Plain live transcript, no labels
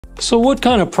So what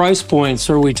kind of price points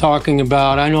are we talking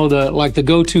about? I know the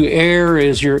Go-To Air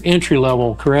is your entry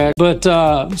level, correct? But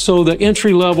so the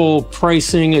entry level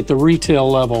pricing at the retail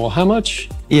level, how much?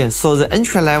 Yeah, so the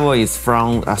entry level is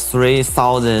from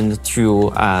 3,000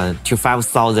 to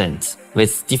 5,000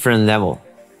 with different level.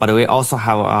 But we also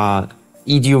have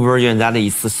EDU version that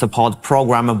is support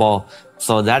programmable,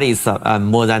 so that is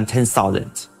more than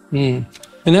 10,000. And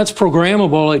that's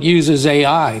programmable. It uses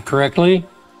AI, correctly?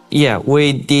 Yeah,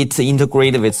 we did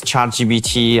integrate with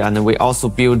ChatGPT, and we also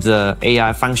build the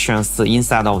AI functions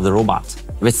inside of the robot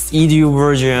with EDU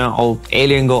version of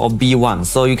A-Lingo or B1.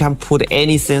 So you can put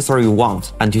any sensor you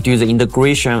want and to do the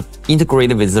integration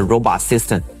integrated with the robot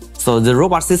system. So the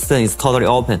robot system is totally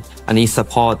open and it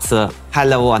supports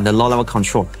high-level and low-level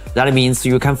control. That means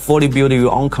you can fully build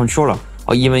your own controller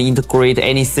or even integrate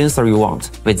any sensor you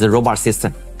want with the robot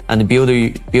system and build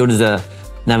the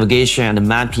navigation and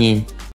mapping